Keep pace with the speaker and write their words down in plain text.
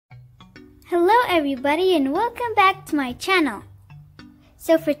Hello everybody and welcome back to my channel.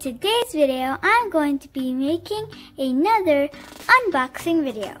 So for today's video, I'm going to be making another unboxing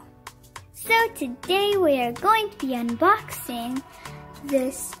video. So today we are going to be unboxing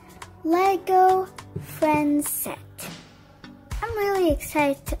this Lego Friends set. I'm really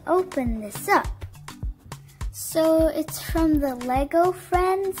excited to open this up. So it's from the Lego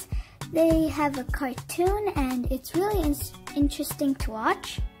Friends. They have a cartoon and it's really interesting to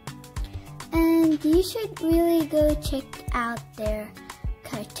watch. And you should really go check out their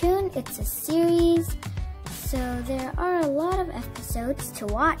cartoon. It's a series, so there are a lot of episodes to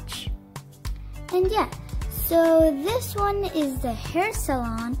watch. And yeah, so this one is the hair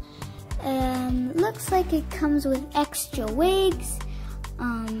salon. Looks like it comes with extra wigs,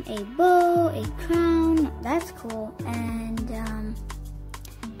 a bow, a crown. That's cool. And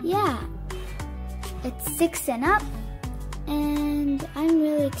yeah, it's 6 and up, and I'm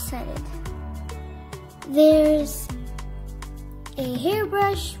really excited. There's a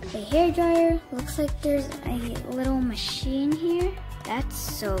hairbrush, a hair dryer. Looks like there's a little machine here. That's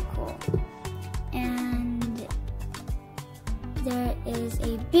so cool. And there is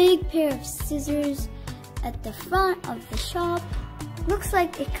a big pair of scissors at the front of the shop. Looks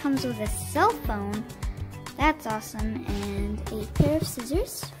like it comes with a cell phone. That's awesome. And a pair of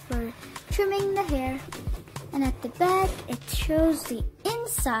scissors for trimming the hair. And at the back, it shows the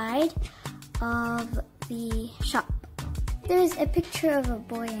inside of the shop. There's a picture of a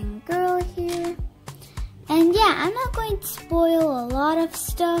boy and girl here. And yeah, I'm not going to spoil a lot of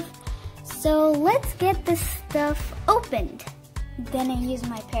stuff, so let's get this stuff opened. I'm gonna use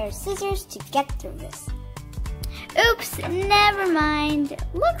my pair of scissors to get through this. Oops, never mind.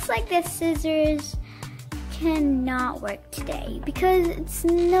 Looks like the scissors cannot work today because it's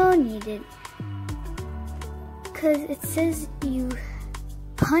no needed. Because it says you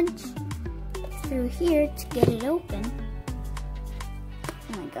punch through here to get it open.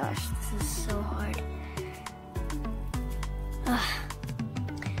 Oh my gosh, this is so hard.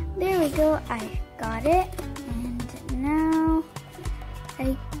 There we go, I got it. And now,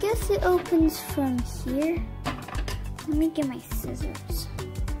 I guess it opens from here. Let me get my scissors.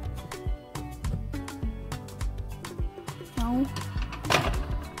 No.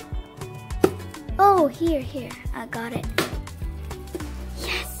 Oh, here, I got it.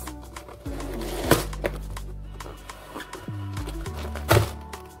 Yes!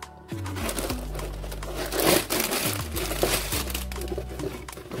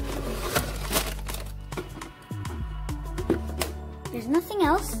 There's nothing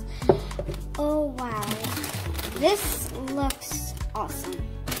else. Oh wow, this looks awesome.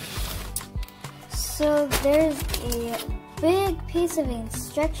 So there's a big piece of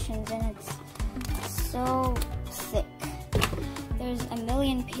instructions and it's so thick. There's a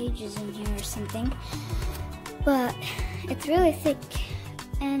million pages in here or something, but it's really thick.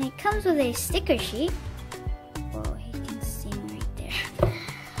 And it comes with a sticker sheet. Whoa, you can see me right there.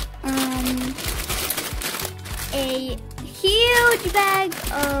 A huge bag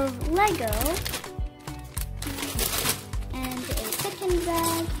of Lego and a second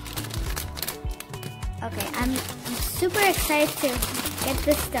bag. Okay, I'm super excited to get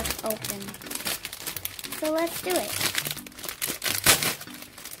this stuff open. So let's do it.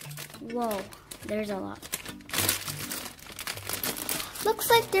 Whoa, there's a lot. Looks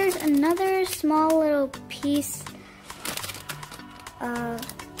like there's another small little piece of,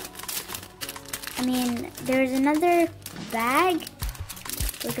 there's another bag.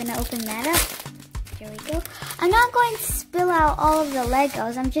 We're gonna open that up. Here we go. I'm not going to spill out all of the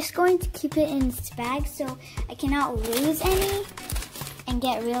Legos. I'm just going to keep it in its bag so I cannot lose any and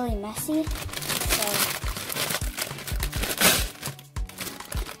get really messy. So,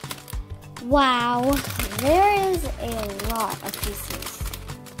 wow, there is a lot of pieces.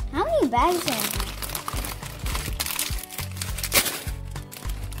 How many bags are in here?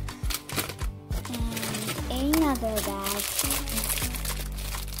 And another bag.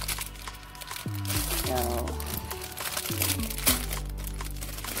 So,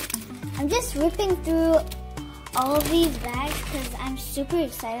 I'm just ripping through all of these bags because I'm super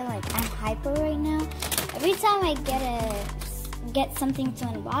excited. Like, I'm hyper right now. Every time I get something to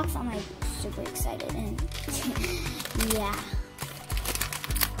unbox, I'm like super excited. And yeah.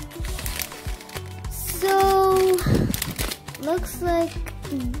 So, looks like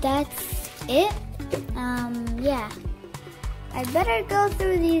that's it. Yeah. I better go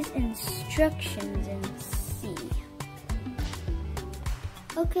through these instructions and see.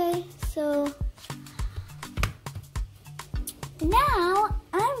 Okay, so now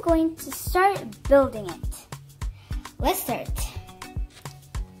I'm going to start building it. Let's start.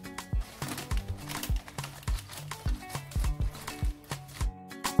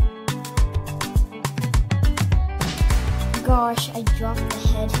 gosh, I dropped the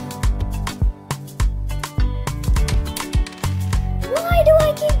head. Why do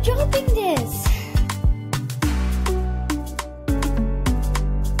I keep dropping this?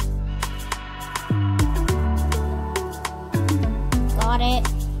 Got it,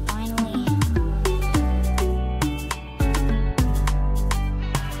 finally.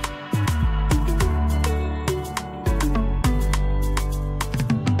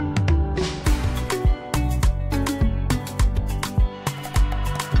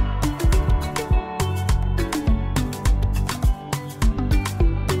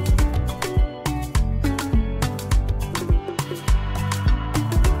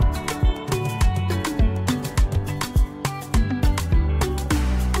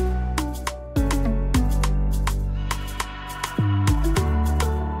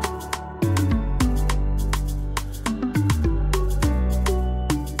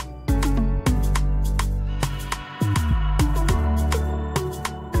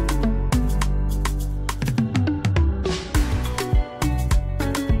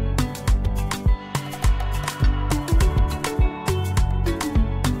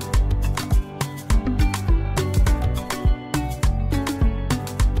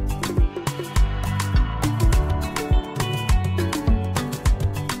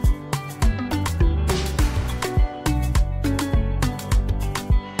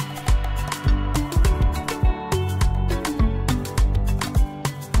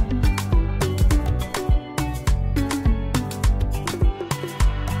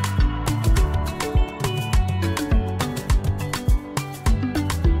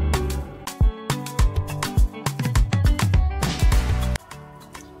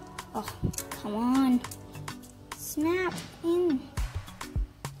 Oh, come on. Snap in.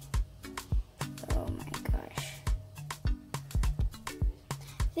 Oh my gosh.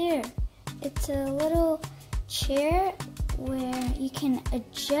 There. It's a little chair where you can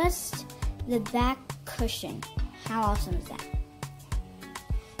adjust the back cushion. How awesome is that?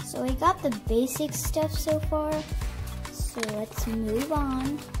 So we got the basic stuff so far. So let's move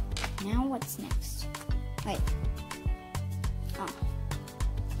on. Now what's next? Wait. Oh.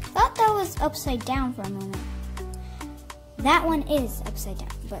 Thought that was upside down for a moment. That one is upside down,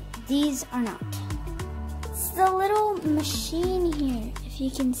 but these are not. It's the little machine here. If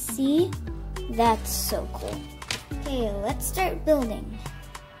you can see, that's so cool. Okay, let's start building.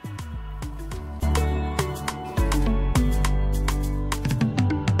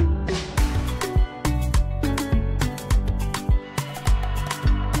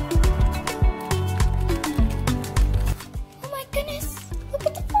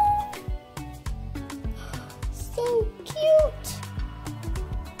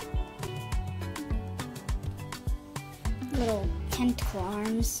 Little tentacle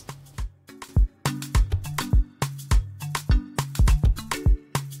arms.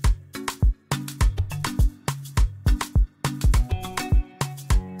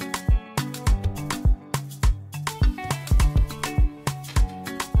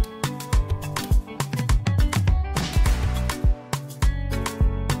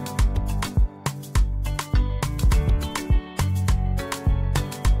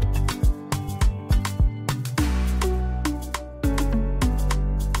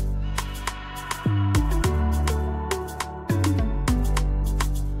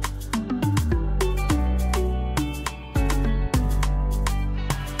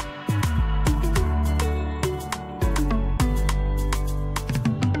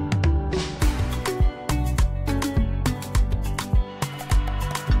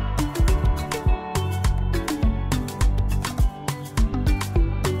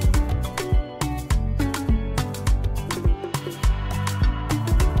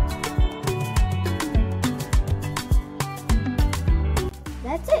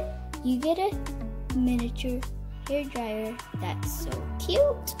 That's it. You get a miniature hair dryer that's so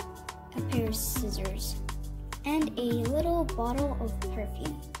cute, a pair of scissors, and a little bottle of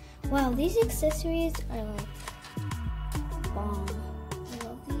perfume. Wow, these accessories are like bomb. I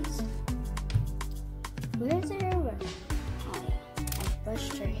love these. Where's the hair brush? Oh yeah, I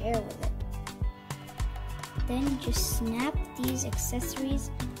brushed her hair with it. Then you just snap these accessories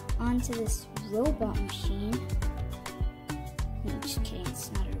onto this robot machine. No, just kidding,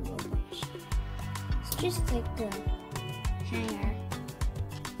 it's not a robot machine. It's just like a hanger.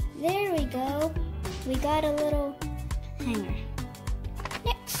 There we go. We got a little hanger.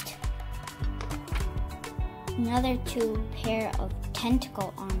 Next, another 2 pair of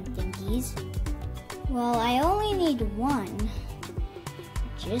tentacle arm thingies. Well, I only need 1.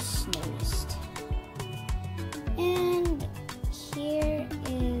 Just noticed. And here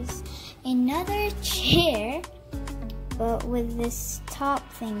is another chair, but with this top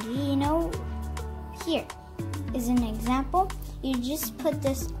thingy, you know, here is an example. You just put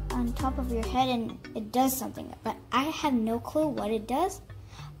this on top of your head and it does something, but I have no clue what it does,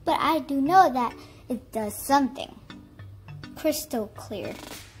 but I do know that it does something. Crystal clear.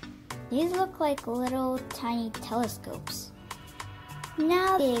 These look like little tiny telescopes.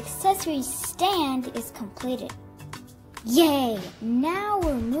 Now the accessory stand is completed. Yay! Now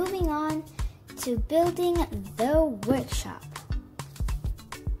we're moving on to building the workshop.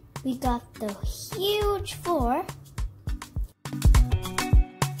 We got the huge floor.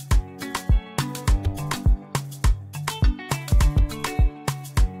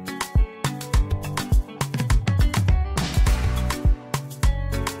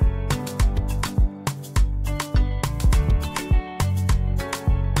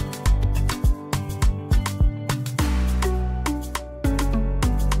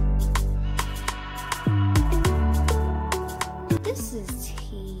 This is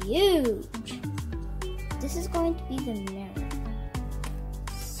huge. This is going to be the mirror.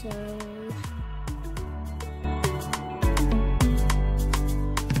 So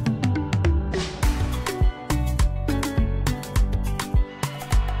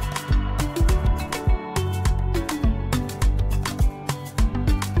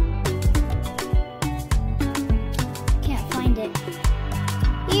can't find it.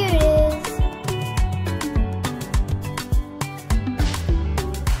 Here it is.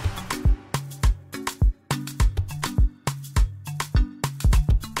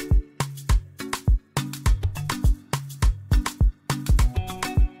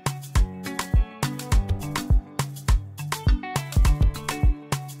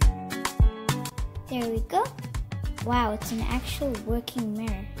 There we go. Wow, it's an actual working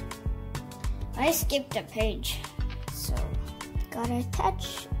mirror. I skipped a page, so gotta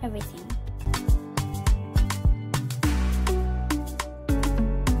attach everything.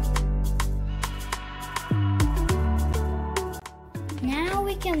 Now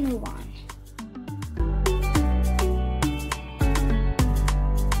we can move on.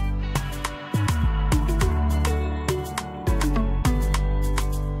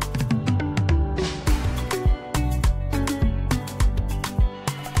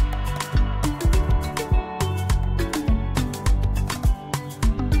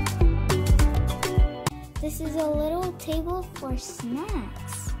 This is a little table for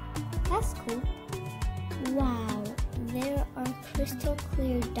snacks. That's cool. Wow, there are crystal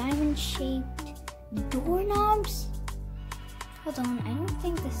clear diamond-shaped doorknobs. Hold on, I don't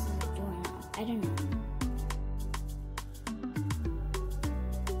think this is a doorknob. I don't know.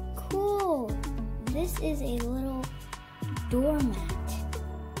 Cool. This is a little doormat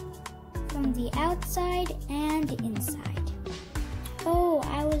from the outside and the inside. Oh,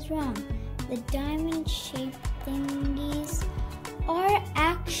 I was wrong. The diamond-shaped thingies are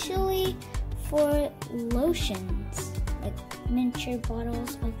actually for lotions, like miniature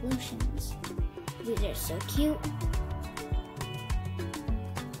bottles of lotions. These are so cute.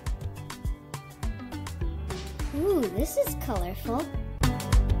 Ooh, this is colorful.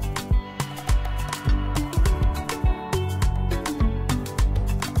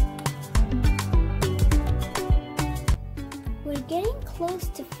 We're getting close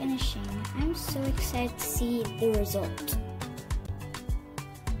to finishing. I'm so excited to see the result.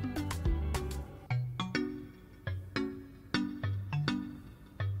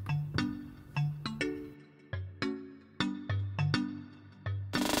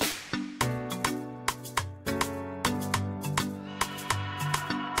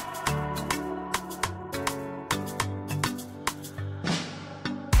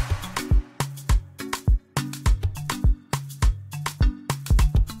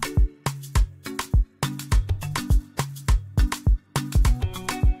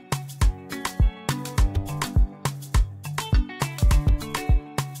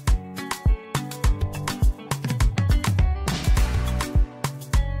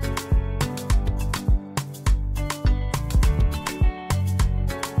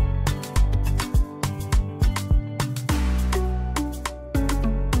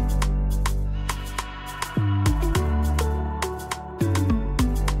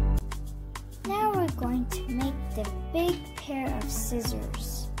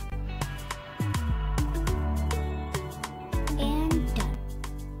 Scissors. And done.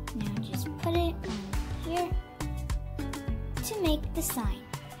 Now just put it on here to make the sign.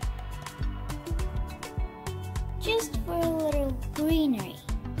 Just for a little greenery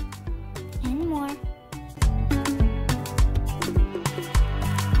and more.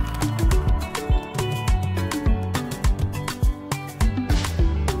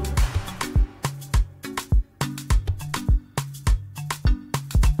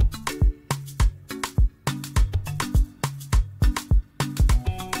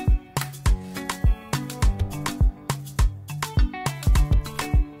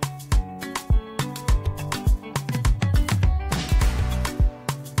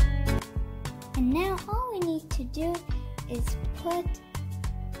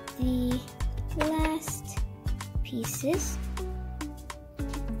 the last pieces.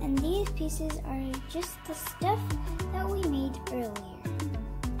 And these pieces are just the stuff that we made earlier.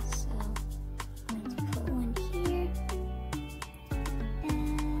 So I'm going to put one here.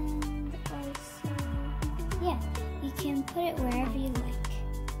 And also, yeah, you can put it wherever you like.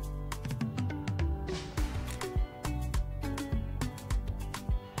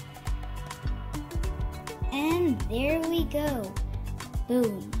 And there we go.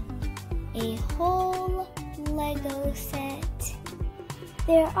 Boom. A whole Lego set.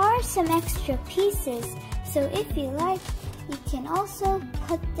 There are some extra pieces, so if you like, you can also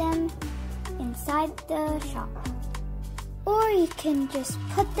put them inside the shop. Or you can just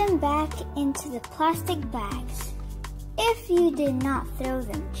put them back into the plastic bags, if you did not throw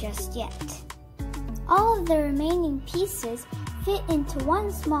them just yet. All of the remaining pieces fit into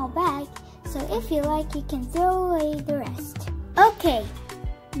one small bag, so if you like, you can throw away the rest. Okay,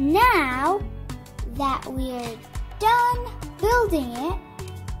 now that we're done building it,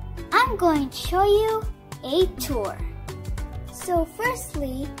 I'm going to show you a tour. So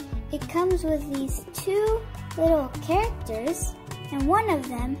firstly, it comes with these two little characters, and one of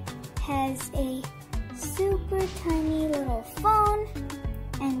them has a super tiny little phone,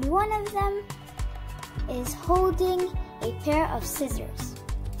 and one of them is holding a pair of scissors.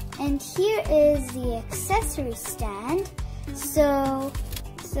 And here is the accessory stand. So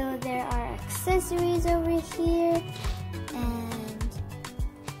there are accessories over here, and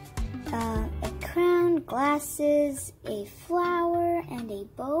a crown, glasses, a flower, and a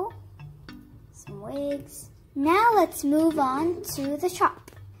bow, some wigs. Now let's move on to the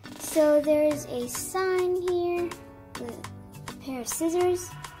shop. So there's a sign here with a pair of scissors.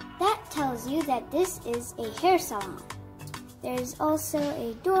 That tells you that this is a hair salon. There's also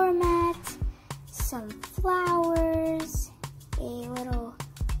a doormat, some flowers, a little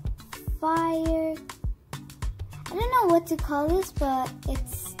fire. I don't know what to call this, but it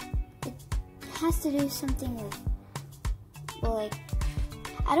has to do something with, well, like,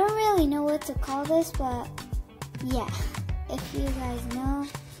 I don't really know what to call this, but yeah, if you guys know,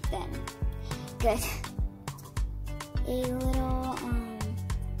 then good. A little,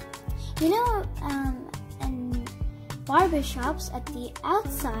 you know, in barbershops at the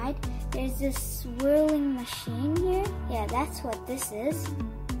outside, there's this swirling machine here. Yeah, that's what this is.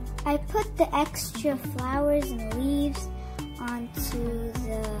 I put the extra flowers and leaves onto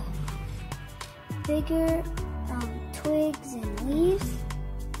the bigger twigs and leaves.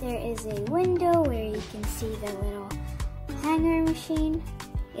 There is a window where you can see the little hanger machine,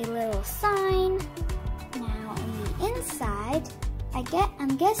 a little sign. Now on the inside,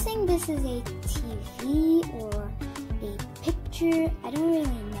 I'm guessing this is a TV or a picture. I don't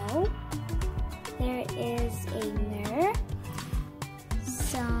really know. There is a mirror,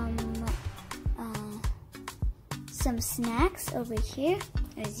 some snacks over here,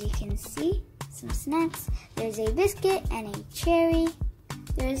 as you can see, some snacks. There's a biscuit and a cherry.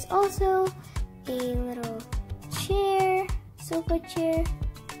 There's also a little chair, sofa chair,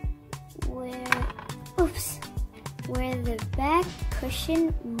 where the back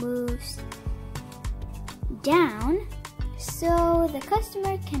cushion moves down so the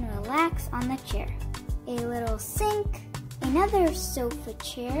customer can relax on the chair. A little sink, another sofa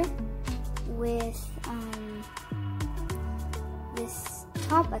chair with this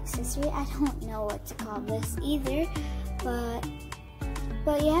top accessory. I don't know what to call this either, but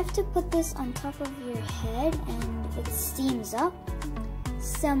you have to put this on top of your head and it steams up.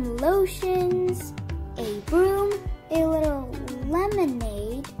 Some lotions, a broom, a little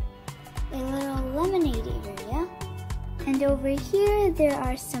lemonade area. And over here there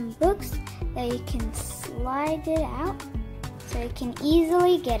are some books that you can slide it out so you can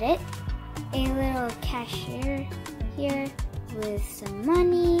easily get it. A little cashier here with some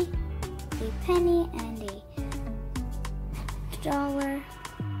money, a penny, and a $1.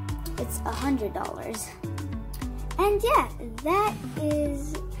 It's $100. And yeah, that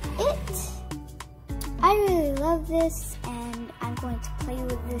is it. I really love this, and I'm going to play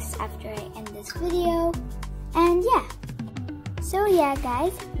with this after I end this video. And yeah, so yeah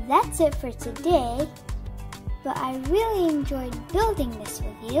guys, that's it for today. But I really enjoyed building this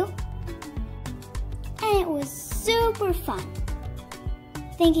with you, and it was super fun.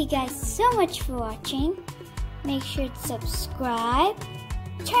 Thank you guys so much for watching. Make sure to subscribe,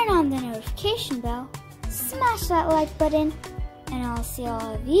 turn on the notification bell, smash that like button, and I'll see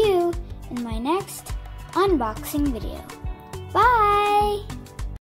all of you in my next unboxing video. Bye!